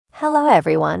Hello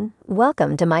everyone,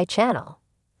 welcome to my channel.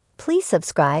 Please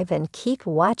subscribe and keep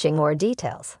watching more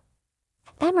details.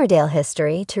 Emmerdale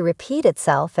history to repeat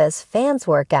itself as fans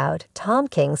work out Tom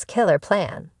King's killer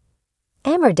plan.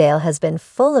 Emmerdale has been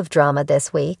full of drama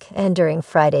this week, and during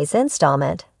Friday's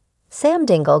installment, Sam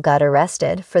Dingle got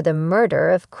arrested for the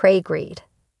murder of Craig Reed.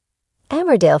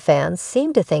 Emmerdale fans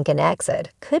seem to think an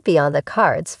exit could be on the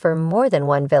cards for more than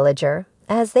one villager,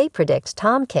 as they predict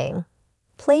Tom King,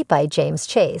 played by James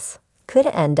Chase, could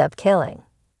end up killing.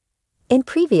 In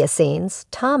previous scenes,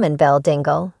 Tom and Belle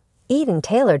Dingle, Eden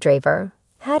Taylor Draver,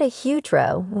 had a huge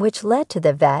row which led to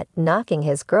the vet knocking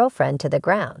his girlfriend to the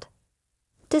ground.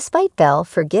 Despite Belle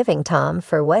forgiving Tom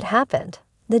for what happened,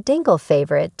 the Dingle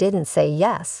favorite didn't say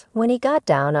yes when he got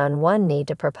down on one knee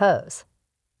to propose.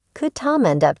 Could Tom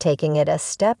end up taking it a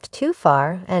step too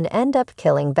far and end up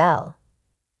killing Belle?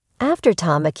 After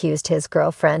Tom accused his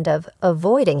girlfriend of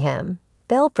avoiding him,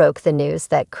 Belle broke the news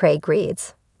that Craig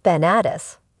Reed's, Ben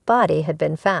Addis, body had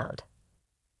been found.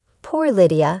 "Poor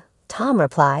Lydia," Tom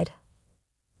replied.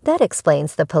 "That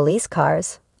explains the police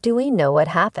cars. Do we know what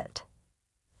happened?"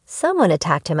 "Someone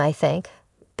attacked him, I think,"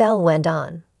 Belle went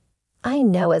on. "I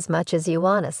know as much as you,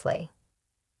 honestly."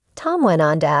 Tom went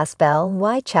on to ask Belle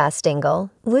why Chas Dingle,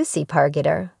 Lucy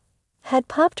Pargeter, had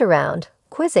popped around,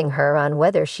 quizzing her on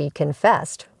whether she'd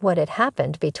confessed what had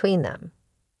happened between them.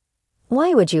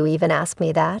 "Why would you even ask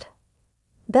me that?"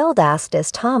 Belle asked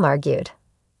as Tom argued.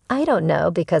 "I don't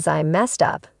know, because I messed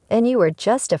up and you were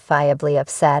justifiably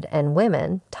upset, and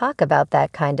women talk about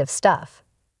that kind of stuff."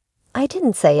 "I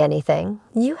didn't say anything.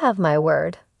 You have my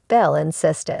word," Belle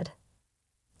insisted.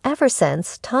 Ever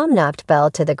since Tom knocked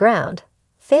Belle to the ground,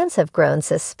 fans have grown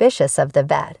suspicious of the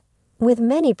vet, with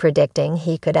many predicting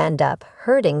he could end up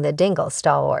hurting the Dingle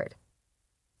stalwart.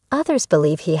 Others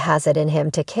believe he has it in him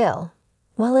to kill,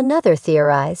 while another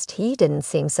theorized he didn't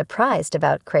seem surprised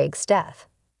about Craig's death.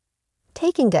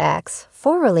 Taking to X,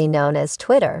 formerly known as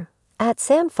Twitter,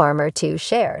 @SamFarmer2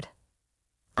 shared,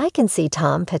 "I can see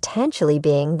Tom potentially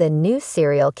being the new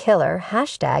serial killer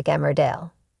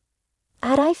 #Emmerdale."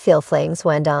 @IFeelFlames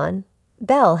went on,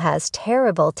 "Belle has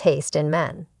terrible taste in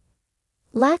men."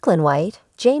 Lachlan White,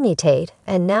 Jamie Tate,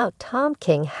 and now Tom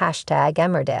King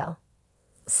 #Emmerdale.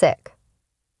 Sick.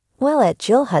 Well,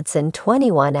 Jill Hudson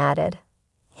 21 added,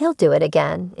 "He'll do it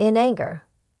again, in anger.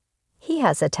 He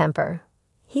has a temper.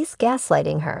 He's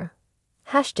gaslighting her.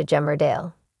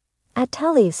 #Emmerdale."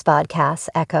 Tully's podcast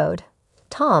echoed,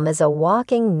 "Tom is a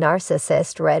walking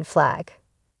narcissist red flag."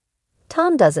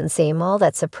 Tom doesn't seem all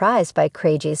that surprised by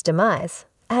Craiggie's demise.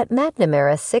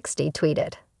 @McNamara60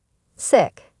 tweeted,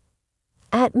 "Sick."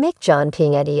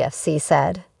 @MickJohnPing at EFC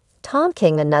said, "Tom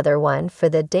King another one for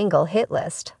the Dingle hit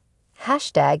list.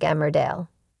 #Emmerdale."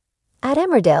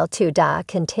 @Emmerdale2Da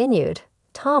continued,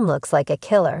 "Tom looks like a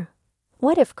killer.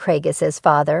 What if Craig is his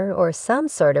father or some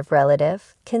sort of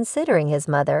relative, considering his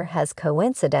mother has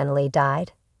coincidentally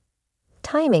died?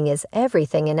 Timing is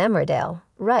everything in Emmerdale,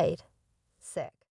 right?"